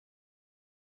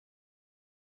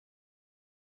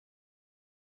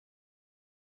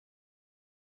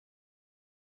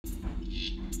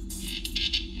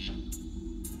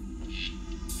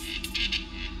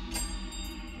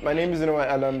My name is Inua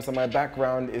Ellams, and my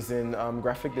background is in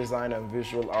graphic design and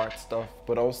visual art stuff,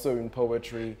 but also in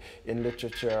poetry, in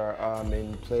literature,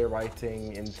 in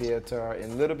playwriting, in theater,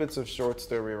 in little bits of short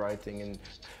story writing,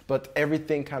 but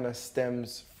everything kind of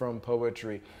stems from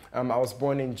poetry. I was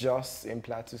born in Jos in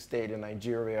Plateau State in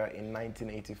Nigeria in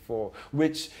 1984,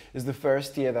 which is the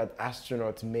first year that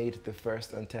astronauts made the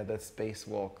first untethered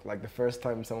spacewalk, like the first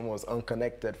time someone was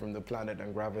unconnected from the planet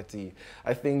and gravity.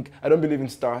 I don't believe in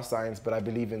star science, but I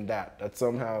believe in that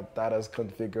somehow that has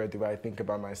configured the way I think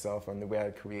about myself and the way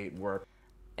I create work.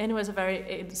 Inua is a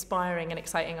very inspiring and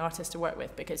exciting artist to work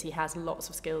with because he has lots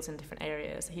of skills in different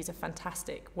areas. He's a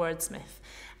fantastic wordsmith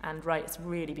and writes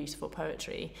really beautiful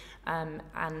poetry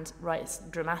and writes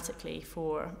dramatically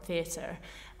for theatre.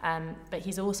 But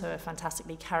he's also a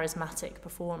fantastically charismatic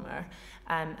performer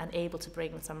and able to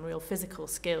bring some real physical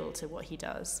skill to what he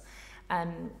does.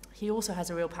 He also has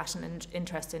a real passion and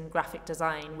interest in graphic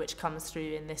design, which comes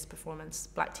through in this performance,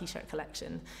 Black T-shirt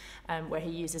collection, where he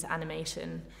uses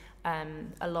animation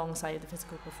alongside the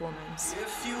physical performance.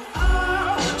 If you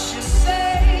are what you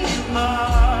say you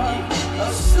are, a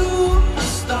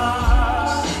superstar,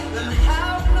 then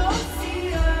have no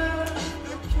fear,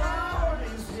 the crowd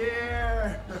is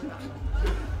here.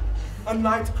 A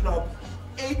nightclub,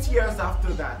 8 years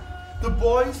after that. The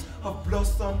boys have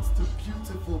blossomed to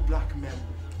beautiful black men.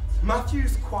 Matthew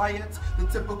is quiet, the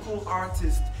typical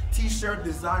artist, t-shirt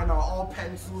designer, all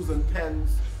pencils and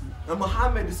pens. And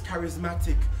Muhammed is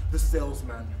charismatic, the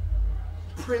salesman.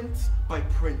 Print by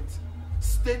print,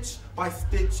 stitch by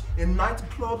stitch, in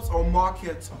nightclubs or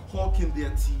markets, hawking their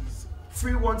teas.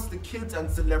 Free ones to kids and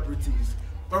celebrities.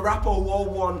 A rapper wore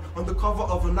one on the cover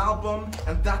of an album,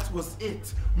 and that was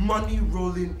it. Money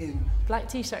rolling in. Black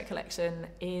T-shirt collection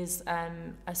is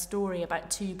a story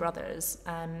about two brothers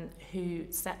who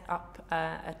set up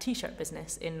a t-shirt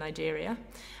business in Nigeria,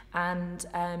 and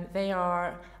they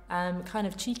are kind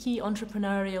of cheeky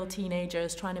entrepreneurial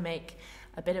teenagers trying to make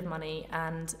a bit of money,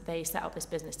 and they set up this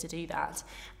business to do that,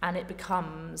 and it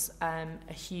becomes a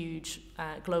huge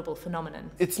global phenomenon.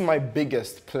 It's my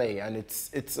biggest play, and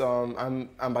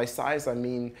and by size I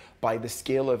mean by the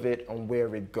scale of it and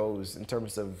where it goes in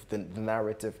terms of the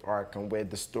narrative arc and where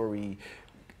the story,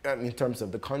 in terms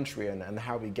of the country and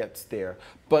how it gets there.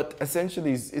 But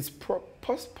essentially, it's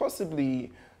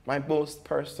possibly my most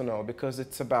personal, because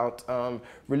it's about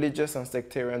religious and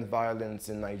sectarian violence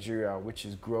in Nigeria, which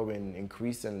is growing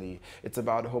increasingly. It's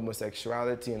about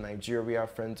homosexuality in Nigeria.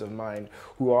 Friends of mine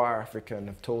who are African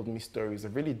have told me stories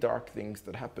of really dark things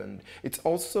that happened. It's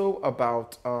also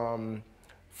about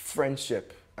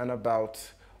friendship and about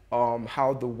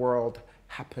how the world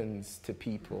happens to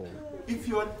people. If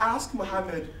you had asked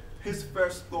Muhammad his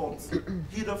first thoughts,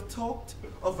 he'd have talked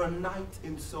of a night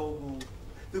in Soho.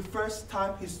 The first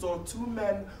time he saw two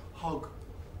men hug,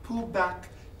 pull back,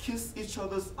 kiss each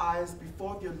other's eyes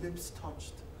before their lips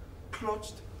touched,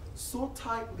 clutched so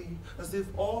tightly as if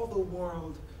all the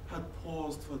world had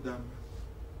paused for them.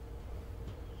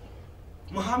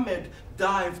 Muhammad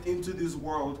dived into this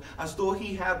world as though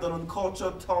he had an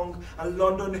uncultured tongue and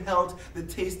London held the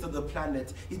taste of the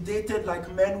planet. He dated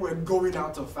like men were going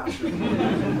out of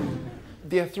fashion.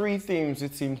 There are three themes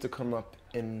that seem to come up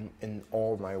in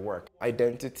all my work: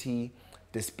 identity,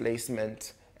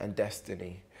 displacement, and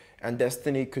destiny. And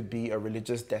destiny could be a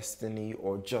religious destiny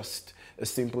or just a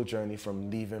simple journey from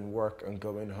leaving work and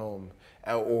going home,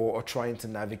 or trying to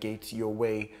navigate your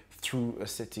way through a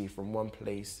city from one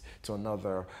place to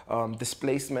another.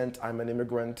 Displacement, I'm an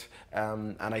immigrant,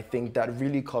 and I think that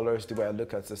really colors the way I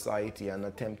look at society and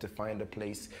attempt to find a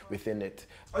place within it.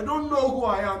 I don't know who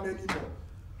I am anymore.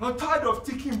 I'm tired of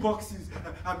ticking boxes.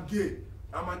 I'm gay,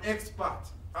 I'm an expat,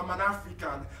 I'm an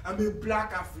African, I'm a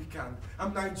black African,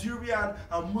 I'm Nigerian,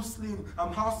 I'm Muslim,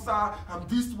 I'm Hausa, I'm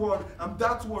this one, I'm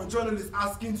that one. Journalists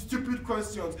asking stupid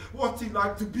questions. What's it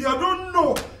like to be? I don't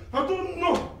know.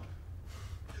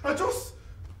 I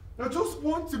just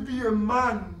want to be a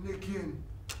man again.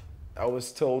 I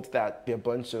was told that there are a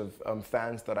bunch of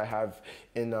fans that I have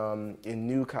in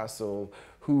Newcastle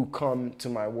who come to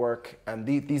my work, and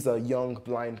these are young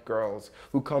blind girls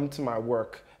who come to my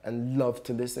work and love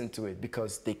to listen to it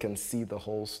because they can see the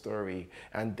whole story,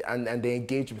 and they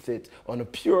engage with it on a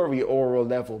purely oral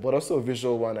level, but also a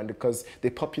visual one, and because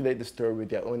they populate the story with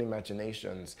their own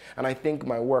imaginations. And I think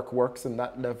my work works on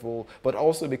that level, but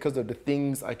also because of the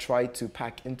things I try to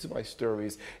pack into my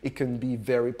stories, it can be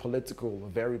very political,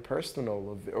 very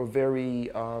personal, or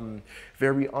very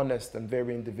honest and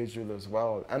very individual as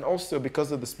well. And also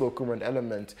because of the spoken word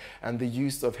element and the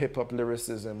use of hip-hop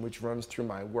lyricism which runs through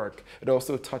my work, it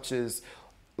also touches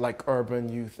like urban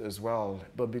youth as well,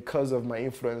 but because of my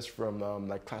influence from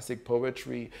like classic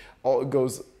poetry, it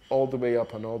goes all the way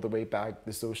up and all the way back,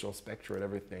 the social spectrum and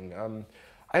everything.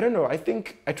 I don't know. I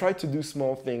think I try to do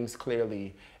small things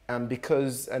clearly,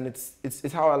 because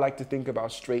it's how I like to think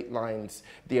about straight lines.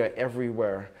 They are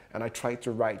everywhere, and I try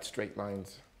to write straight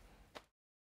lines.